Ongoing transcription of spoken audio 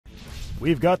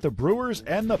We've got the Brewers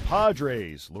and the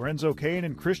Padres. Lorenzo Cain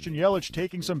and Christian Yelich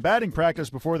taking some batting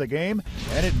practice before the game,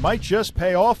 and it might just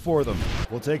pay off for them.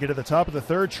 We'll take it to the top of the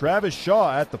third. Travis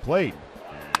Shaw at the plate.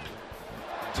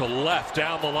 To left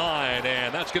down the line,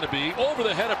 and that's going to be over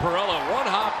the head of Perella. One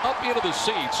hop up into the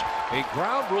seats. A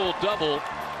ground rule double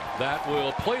that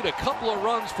will plate a couple of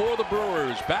runs for the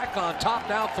Brewers. Back on top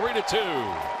now,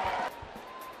 3-2.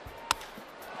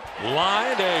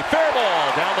 Lined a fair ball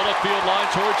down the left field line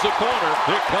towards the corner.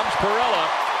 Here comes Perella.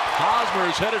 Hosmer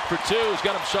is headed for two. He's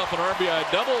got himself an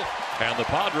RBI double, and the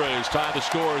Padres tie the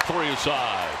score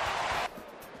 3-aside.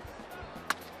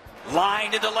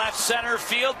 Line into left center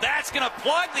field. That's going to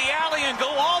plug the alley and go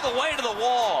all the way to the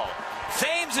wall.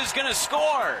 Thames is going to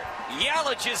score.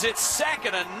 Yelich is at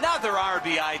second. Another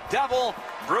RBI double.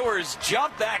 Brewers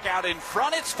jump back out in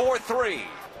front. It's 4-3.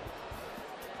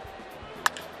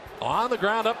 On the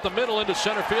ground up the middle into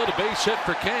center field. A base hit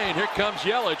for Cain. Here comes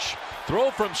Yelich. Throw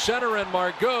from center, and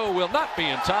Margot will not be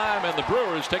in time, and the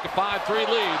Brewers take a 5-3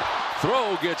 lead.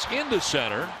 Throw gets into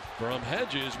center. From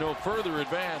Hedges, no further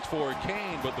advance for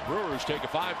Cain, but the Brewers take a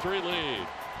 5-3 lead.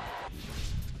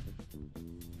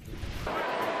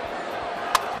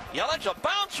 Yelich, a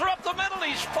bouncer up the middle.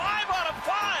 He's 5 out of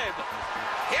 5.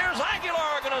 Here's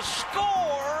Aguilar going to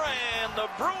score, and the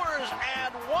Brewers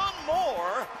add one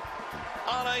more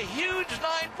on a huge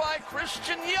night by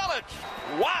Christian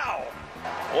Yelich. Wow.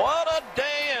 What a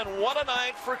day and what a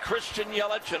night for Christian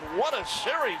Yelich, and what a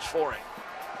series for him.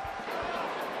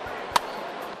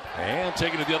 And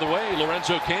taking it the other way,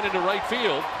 Lorenzo Cain into right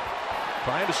field.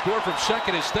 Trying to score from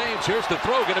second is Thames. Here's the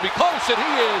throw, going to be close, and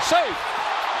he is safe.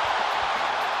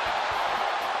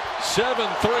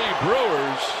 7-3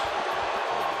 Brewers.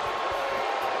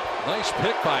 Nice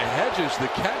pick by Hedges, the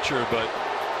catcher, but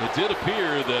it did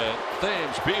appear that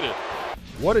Thames beat it.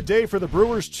 What a day for the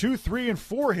Brewers 2, 3, and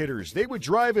 4 hitters. They would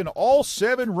drive in all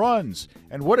 7 runs.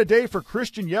 And what a day for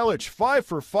Christian Yelich. 5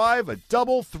 for 5, a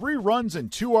double, 3 runs,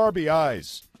 and 2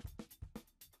 RBIs.